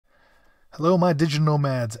Hello my digital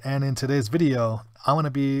nomads, and in today's video I'm going to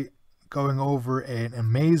be going over an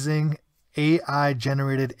amazing AI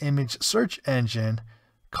generated image search engine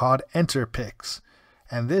called Enterpix,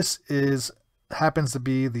 and this happens to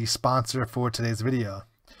be the sponsor for today's video.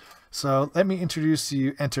 So let me introduce to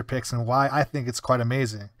you Enterpix and why I think it's quite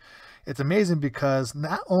amazing. It's amazing because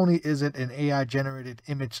not only is it an AI generated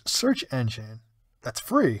image search engine that's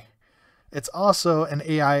free, it's also an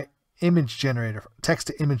AI image generator, text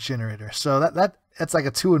to image generator. So that's like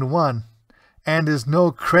a 2-in-1. And there's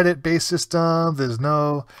no credit based system, there's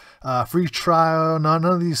no free trial, none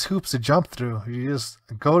of these hoops to jump through. You just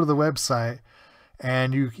go to the website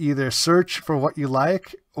and you either search for what you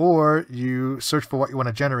like or you search for what you want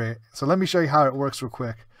to generate. So let me show you how it works real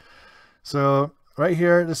quick. So right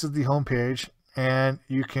here, this is the home page, and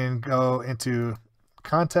you can go into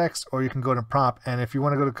context or you can go to prompt. And if you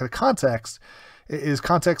want to go to context,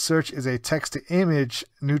 context search is a text to image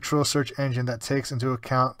neutral search engine that takes into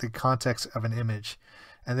account the context of an image.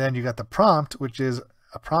 And then you got the prompt, which is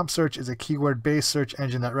a prompt search is a keyword based search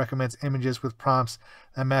engine that recommends images with prompts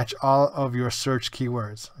that match all of your search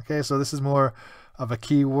keywords. Okay, so this is more of a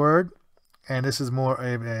keyword and this is more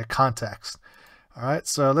of a context. All right,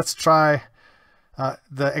 so let's try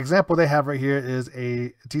the example they have right here is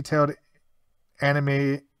a detailed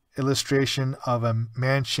anime illustration of a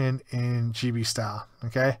mansion in GB style.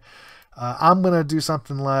 Okay, I'm gonna do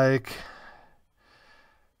something like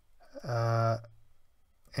an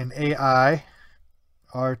AI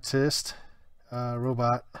artist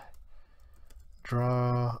robot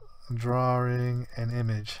drawing an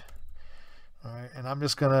image. All right, and I'm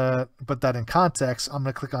just gonna put that in context. I'm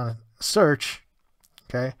gonna click on search.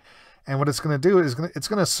 Okay, and what it's going to do is it's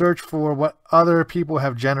going to search for what other people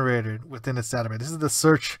have generated within its database. This is the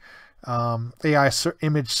search AI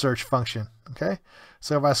image search function. Okay,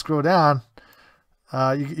 so if I scroll down,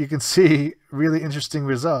 you can see really interesting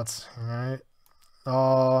results. All right,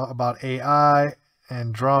 all about AI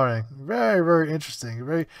and drawing. Very, very interesting.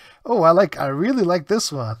 I really like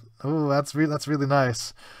this one. Oh, that's really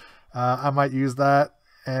nice. I might use that.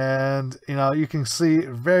 And you can see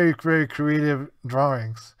very, very creative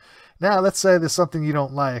drawings. Now let's say there's something you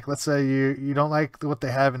don't like. Let's say you don't like what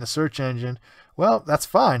they have in the search engine. Well, that's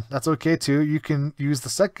fine, that's okay too. You can use the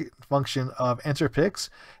second function of Enterpix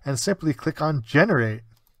and simply click on generate.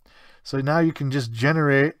 So now you can just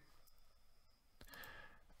generate.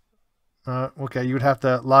 Okay, you would have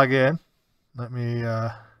to log in. Let me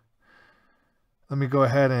go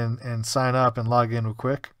ahead and sign up and log in real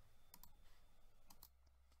quick.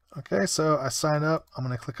 Okay, so I signed up. I'm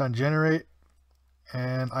going to click on generate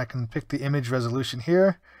and I can pick the image resolution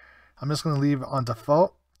here. I'm just going to leave it on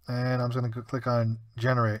default and I'm just going to click on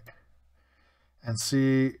generate and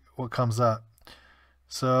see what comes up.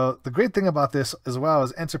 So the great thing about this as well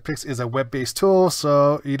is Enterpix is a web-based tool,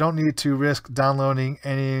 so you don't need to risk downloading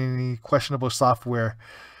any questionable software,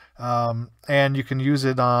 and you can use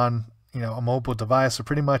it on a mobile device or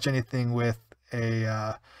pretty much anything with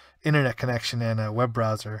a internet connection and a web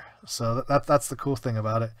browser. So that's the cool thing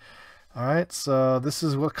about it. All right, so this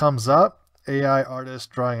is what comes up: AI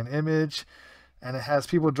artist drawing an image, and it has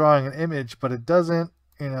people drawing an image, but it doesn't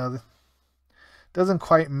doesn't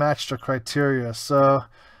quite match the criteria. So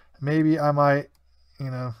maybe I might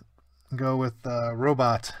go with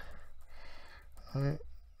robot. All right,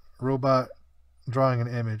 robot drawing an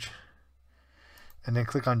image, and then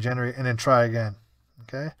click on generate and then try again.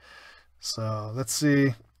 Okay, so let's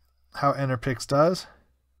see how Enterpix does.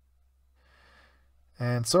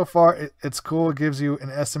 And so far it's cool. It gives you an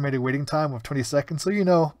estimated waiting time of 20 seconds, so you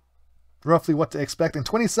know roughly what to expect, and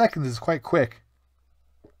 20 seconds is quite quick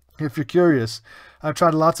if you're curious. I've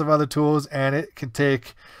tried lots of other tools and it can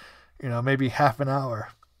take maybe half an hour.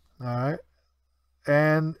 All right,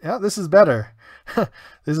 and yeah, this is better.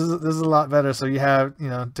 this is a lot better. So you have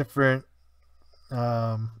different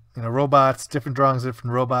robots, different drawings,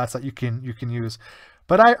 different robots that you can use.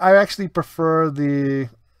 But I actually prefer the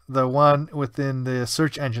one within the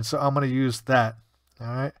search engine, so I'm going to use that. All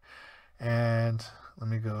right, and let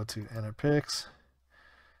me go to Enterpix.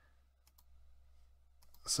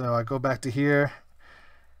 So I go back to here,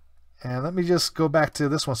 and let me just go back to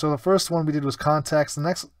this one. So the first one we did was context. The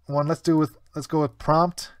next one, let's go with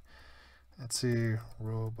prompt. Let's see,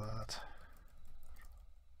 robot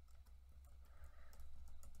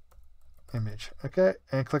image. Okay,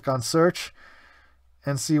 and click on search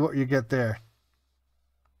and see what you get there.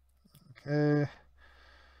 Okay,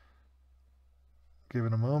 give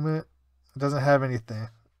it a moment. It doesn't have anything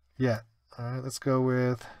yet. All right, let's go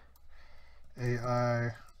with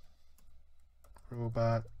AI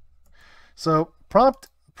robot. So prompt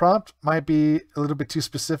might be a little bit too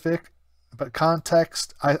specific. but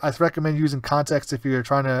context, I recommend using context if you're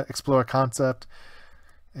trying to explore a concept.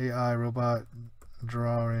 AI robot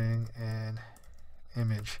drawing an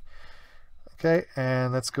image. Okay,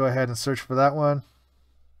 and let's go ahead and search for that one.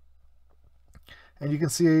 And you can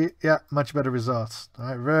see, yeah, much better results.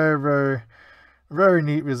 All right, very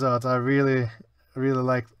neat results. I really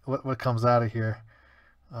like what comes out of here.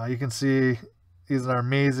 You can see these are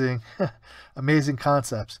amazing, amazing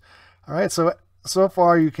concepts. All right, so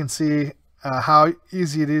far you can see how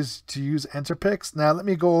easy it is to use Enterpix. Now let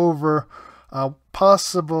me go over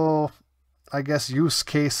possible, I guess, use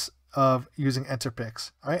case of using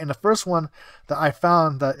Enterpix. All right, and the first one that I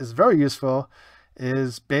found that is very useful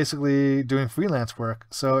is basically doing freelance work.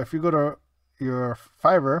 So if you go to your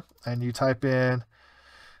Fiverr and you type in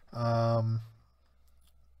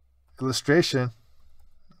illustration,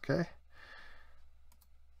 okay,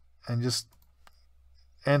 and just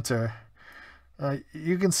enter,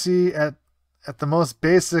 you can see at the most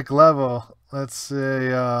basic level, let's say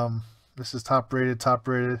this is top rated.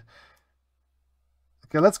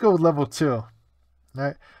 Okay, let's go with level 2. All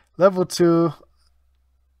right, level 2,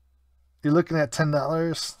 you're looking at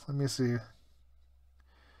 $10. Let me see,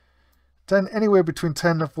 anywhere between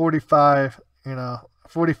 10 to 45,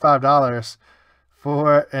 $45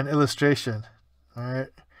 for an illustration. All right,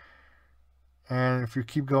 and if you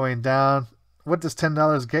keep going down, what does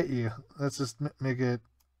 $10 get you? Let's just make it.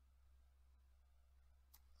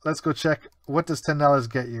 Let's go check. What does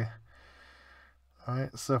 $10 get you? All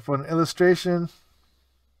right, so for an illustration,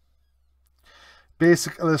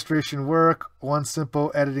 basic illustration work, one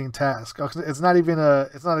simple editing task. It's not even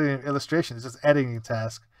an illustration, it's just editing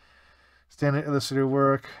task. Standard illustrator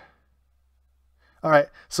work. All right,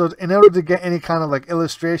 so in order to get any kind of like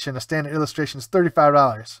illustration, a standard illustration is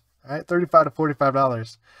 $35. All right, $35 to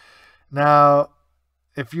 $45. Now,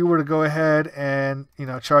 if you were to go ahead and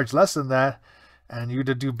charge less than that, and you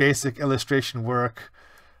to do basic illustration work,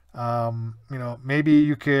 maybe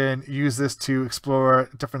you can use this to explore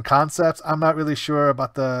different concepts. I'm not really sure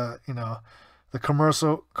about the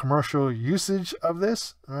commercial usage of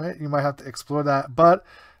this. All right, you might have to explore that. But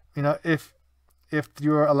if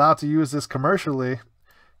you're allowed to use this commercially,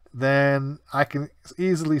 then I can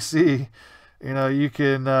easily see, you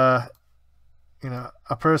can, a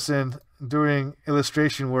person doing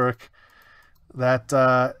illustration work that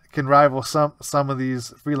can rival some of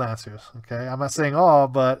these freelancers. Okay, I'm not saying all,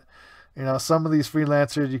 but some of these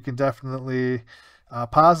freelancers you can definitely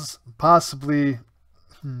possibly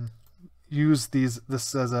use this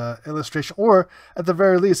as a illustration, or at the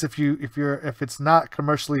very least, if it's not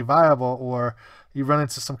commercially viable or you run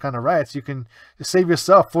into some kind of rights, you can save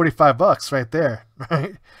yourself $45 right there,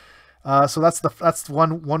 right? So that's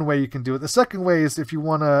one way you can do it. The second way is if you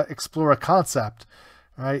want to explore a concept,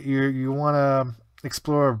 right? You want to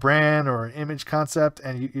explore a brand or an image concept,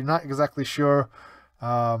 and you're not exactly sure,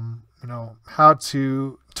 how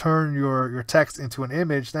to turn your text into an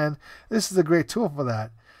image. Then this is a great tool for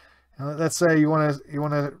that. Let's say you want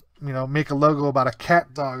to make a logo about a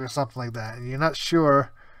cat dog or something like that, and you're not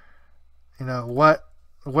sure,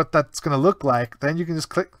 what that's going to look like. Then you can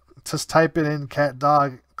just type it in cat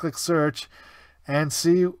dog, click search, and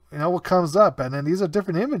see what comes up. And then these are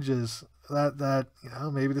different images that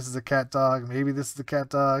maybe this is a cat dog, maybe this is a cat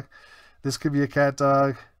dog, this could be a cat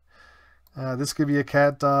dog, this could be a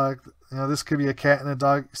cat dog, this could be a cat and a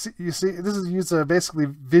dog. You see, this is used a basically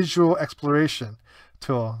visual exploration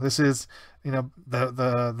tool. This is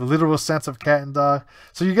the literal sense of cat and dog.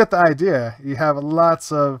 So you get the idea. You have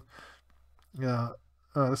lots of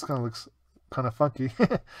oh, this kind of looks kind of funky.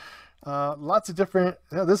 Lots of different,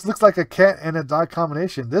 this looks like a cat and a dog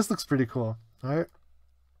combination. This looks pretty cool. All right,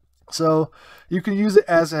 so you can use it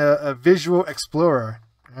as a visual explorer,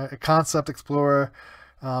 a concept explorer.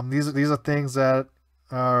 These are things that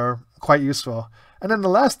are quite useful. And then the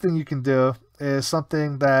last thing you can do is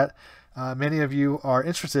something that many of you are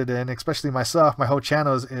interested in, especially myself. My whole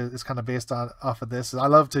channel is kind of based off of this. I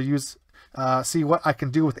love to use see what I can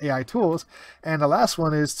do with AI tools. And the last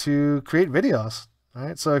one is to create videos. All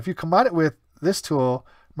right, so if you combine it with this tool,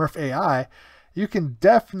 Murph AI, you can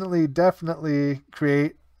definitely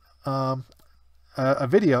create a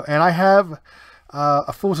video. And I have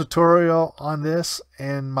a full tutorial on this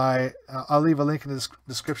in my I'll leave a link in the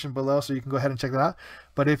description below, so you can go ahead and check that out.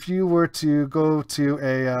 But if you were to go to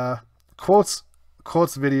a quotes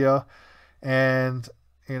video and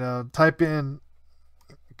type in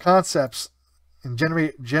concepts and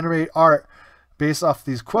generate art based off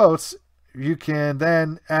these quotes, you can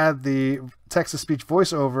then add the text-to-speech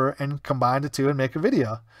voiceover and combine the two and make a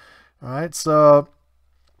video. All right, so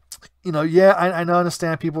Yeah, I know,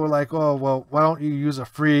 understand people are like, oh, well, why don't you use a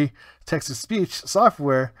free text-to-speech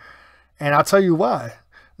software? And I'll tell you why.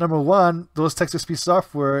 Number one, those text-to-speech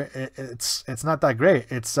software, it's not that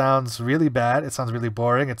great. It sounds really bad. It sounds really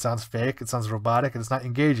boring. It sounds fake. It sounds robotic, and it's not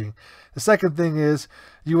engaging. The second thing is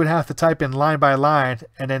you would have to type in line by line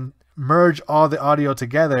and then merge all the audio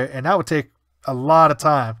together, and that would take a lot of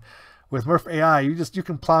time. With Murph AI, you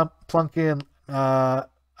can plunk in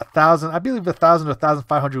 1,000, I believe 1,000 to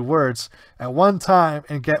 1,500 words at one time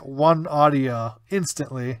and get one audio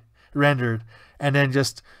instantly rendered, and then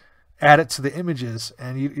just add it to the images,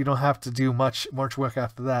 and you don't have to do much work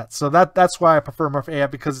after that. So that's why I prefer Murph AI,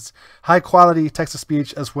 because it's high quality text to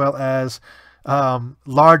speech as well as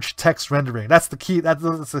large text rendering. That's the key. That's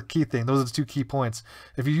the key thing. Those are the two key points.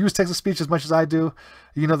 If you use text to speech as much as I do,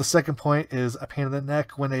 the second point is a pain in the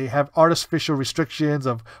neck when they have artificial restrictions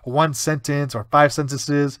of one sentence or 5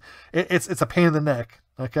 sentences. It's a pain in the neck.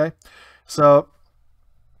 Okay, so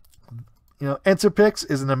Enterpix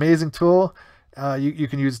is an amazing tool. You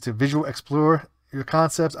can use it to visual explore your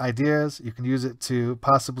concepts, ideas. You can use it to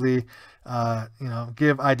possibly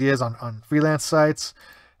give ideas on freelance sites.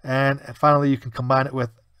 And finally, you can combine it with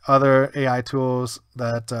other AI tools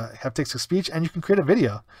that have text-to-speech, and you can create a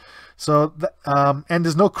video. So, and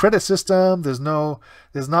there's no credit system. There's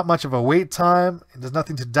not much of a wait time. There's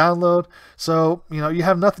nothing to download. So, you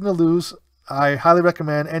have nothing to lose. I highly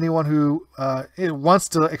recommend anyone who wants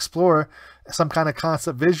to explore some kind of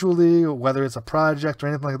concept visually, or whether it's a project or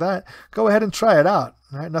anything like that, go ahead and try it out.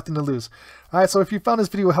 All right, nothing to lose. All right, so if you found this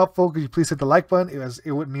video helpful, could you please hit the like button?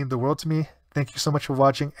 It would mean the world to me. Thank you so much for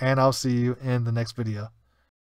watching, and I'll see you in the next video.